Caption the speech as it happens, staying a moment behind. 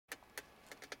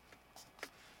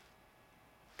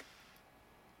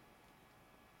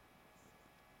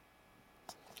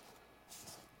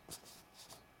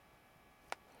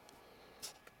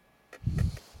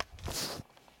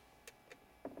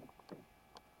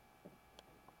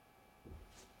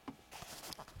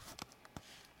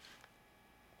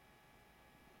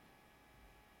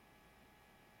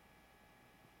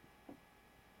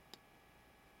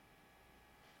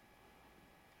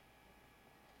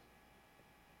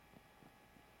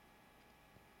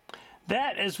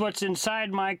That is what's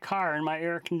inside my car and my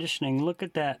air conditioning. Look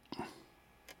at that.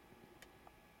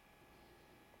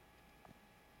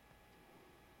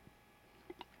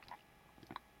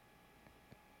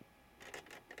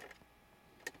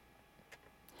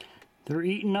 They're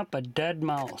eating up a dead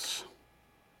mouse.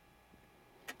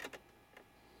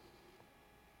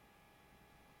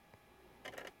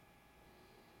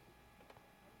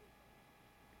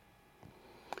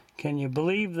 Can you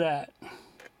believe that?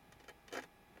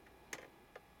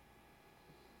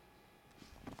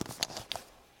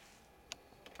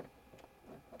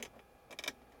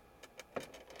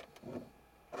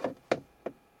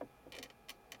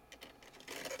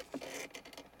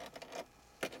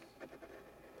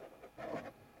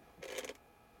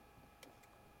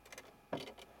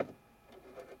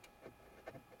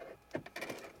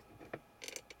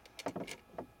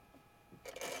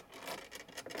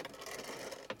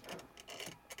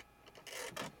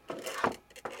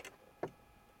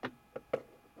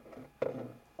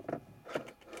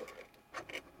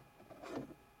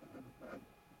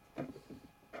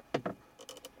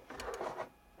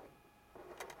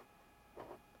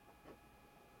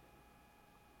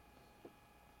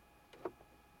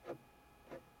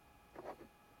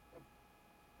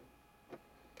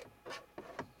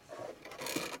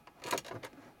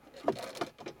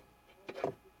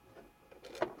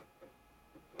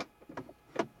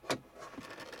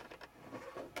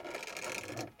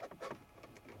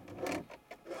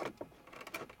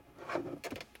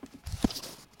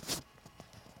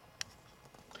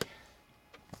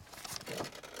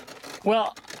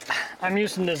 Well, I'm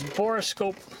using this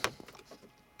borescope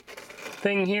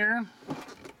thing here,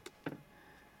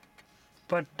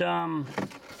 but that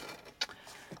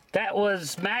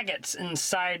was maggots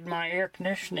inside my air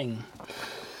conditioning,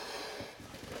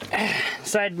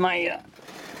 inside my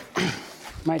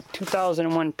my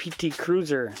 2001 PT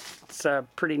Cruiser. It's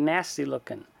pretty nasty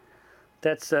looking.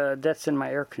 That's in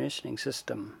my air conditioning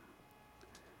system.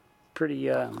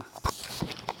 Pretty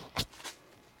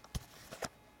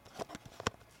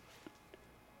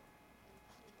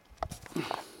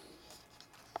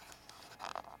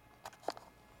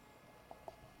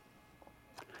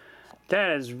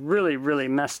that is really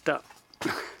messed up.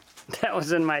 That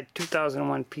was in my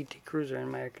 2001 PT Cruiser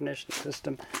in my air conditioning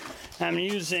system. I'm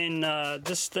using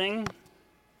this thing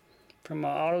from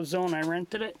AutoZone. I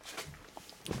rented it.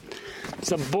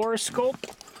 It's a borescope.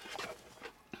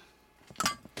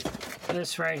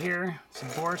 This right here, it's a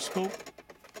borescope.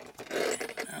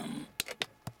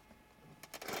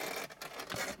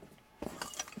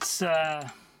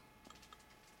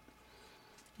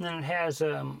 Then it has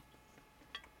a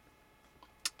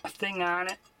thing on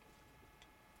it,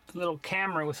 a little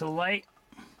camera with a light,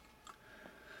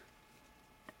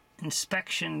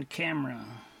 inspection camera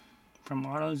from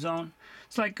AutoZone.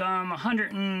 It's like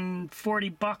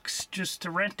 $140 just to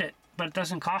rent it, but it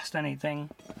doesn't cost anything.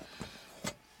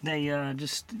 They you got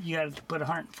to put a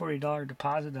 $140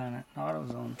 deposit on it in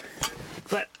AutoZone.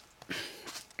 But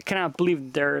I cannot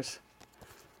believe there's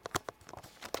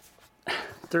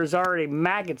already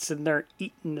maggots in there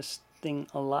eating this thing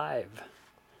alive.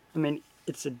 I mean,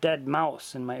 it's a dead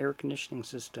mouse in my air conditioning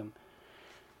system.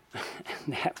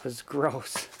 That was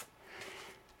gross.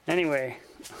 Anyway,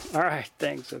 alright,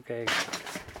 thanks, okay.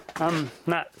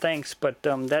 Not thanks, but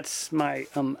that's my,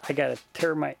 I gotta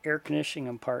tear my air conditioning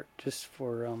apart just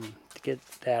for, to get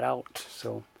that out,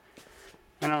 so,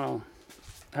 I don't know.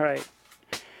 Alright.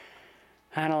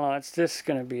 I don't know, it's just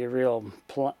gonna be a real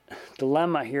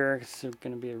dilemma here. It's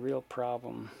gonna be a real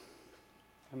problem.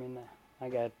 I mean, I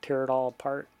gotta tear it all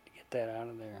apart to get that out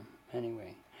of there.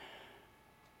 Anyway.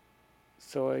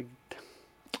 So,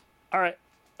 alright.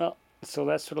 Well, so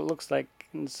that's what it looks like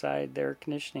inside the air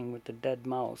conditioning with the dead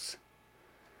mouse.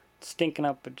 It's stinking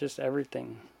up with just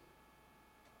everything.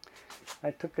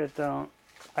 I took it, I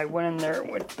went in there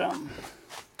with,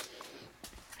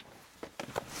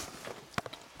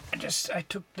 I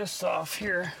took this off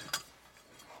here,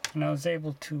 and I was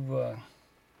able to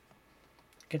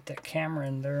get that camera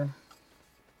in there.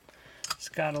 It's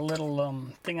got a little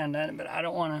thing on that, but I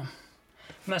don't want to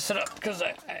mess it up because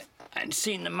I'd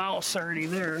seen the mouse already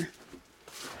there.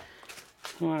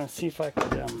 I want to see if I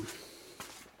could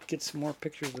get some more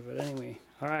pictures of it anyway.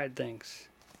 Alright, thanks.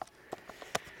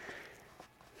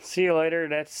 See you later.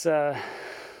 That's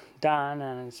Don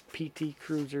on his PT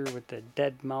Cruiser with the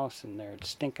dead mouse in there. It's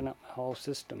stinking up my whole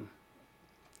system.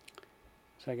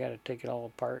 So I got to take it all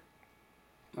apart.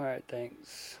 Alright,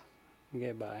 thanks.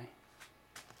 Okay, bye.